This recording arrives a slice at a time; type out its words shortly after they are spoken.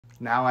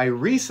Now, I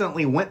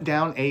recently went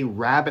down a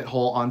rabbit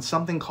hole on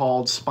something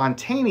called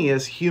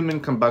spontaneous human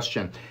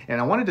combustion,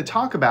 and I wanted to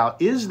talk about,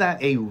 is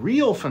that a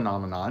real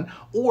phenomenon,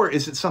 or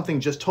is it something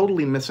just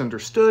totally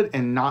misunderstood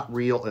and not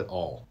real at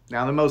all?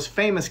 Now, the most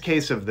famous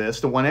case of this,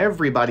 the one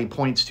everybody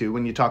points to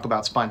when you talk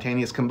about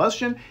spontaneous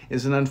combustion,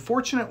 is an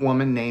unfortunate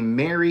woman named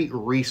Mary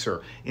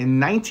Reeser. In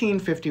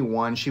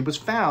 1951, she was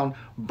found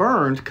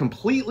burned,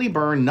 completely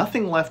burned,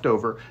 nothing left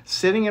over,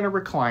 sitting in a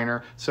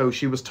recliner, so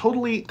she was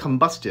totally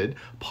combusted.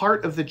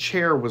 Part of the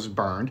chair was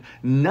burned.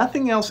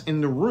 Nothing else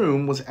in the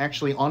room was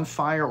actually on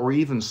fire or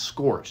even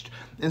scorched.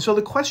 And so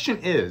the question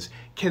is,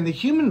 can the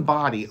human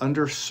body,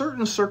 under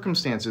certain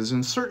circumstances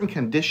and certain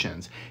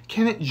conditions,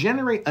 can it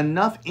generate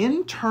enough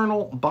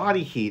internal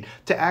body heat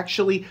to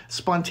actually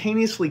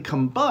spontaneously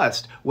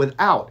combust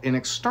without an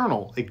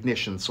external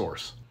ignition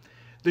source?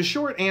 The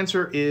short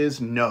answer is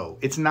no,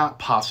 it's not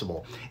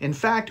possible. In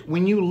fact,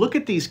 when you look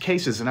at these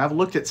cases, and I've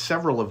looked at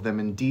several of them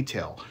in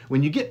detail,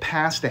 when you get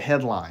past the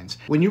headlines,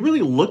 when you really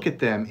look at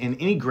them in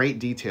any great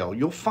detail,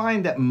 you'll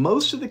find that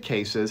most of the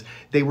cases,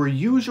 they were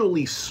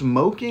usually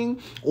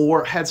smoking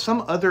or had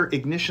some other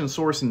ignition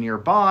source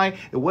nearby.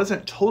 It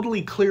wasn't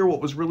totally clear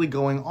what was really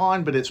going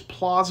on, but it's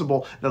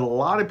plausible that a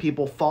lot of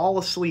people fall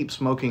asleep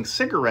smoking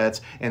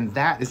cigarettes, and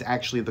that is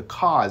actually the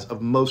cause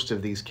of most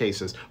of these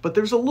cases. But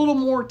there's a little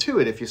more to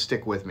it if you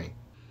stick with me.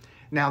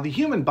 Now, the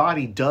human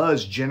body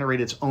does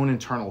generate its own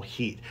internal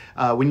heat.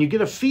 When you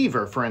get a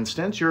fever, for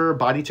instance, your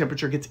body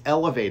temperature gets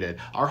elevated.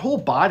 Our whole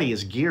body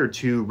is geared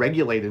to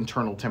regulate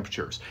internal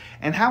temperatures.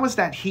 And how is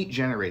that heat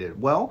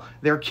generated? Well,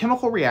 there are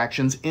chemical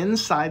reactions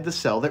inside the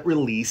cell that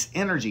release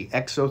energy,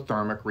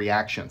 exothermic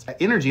reactions.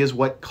 Energy is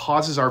what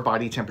causes our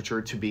body temperature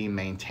to be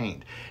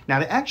maintained. Now,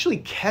 to actually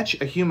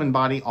catch a human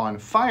body on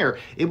fire,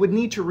 it would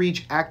need to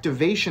reach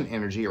activation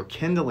energy or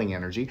kindling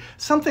energy.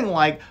 Something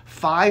like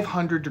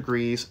 500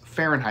 degrees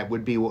Fahrenheit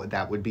would be what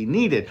that would be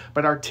needed,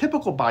 but our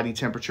typical body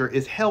temperature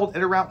is held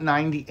at around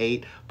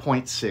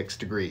 98.6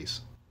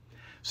 degrees.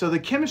 So the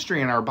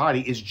chemistry in our body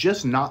is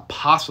just not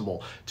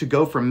possible to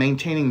go from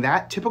maintaining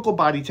that typical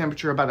body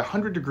temperature about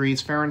 100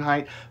 degrees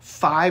Fahrenheit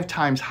 5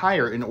 times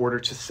higher in order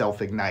to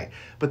self-ignite.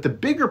 But the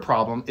bigger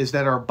problem is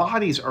that our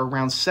bodies are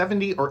around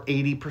 70 or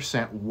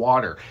 80%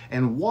 water,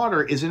 and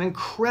water is an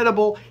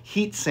incredible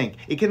heat sink.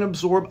 It can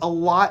absorb a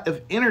lot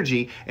of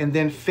energy and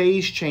then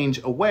phase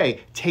change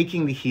away,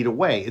 taking the heat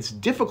away. It's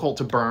difficult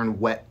to burn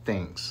wet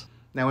things.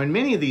 Now, in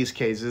many of these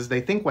cases,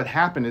 they think what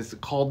happened is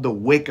called the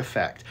wick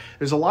effect.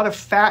 There's a lot of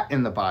fat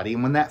in the body,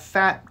 and when that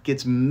fat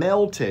gets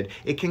melted,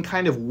 it can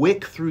kind of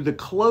wick through the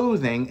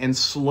clothing and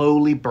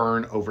slowly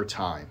burn over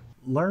time.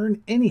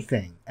 Learn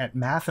anything at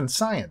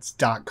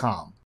mathandscience.com.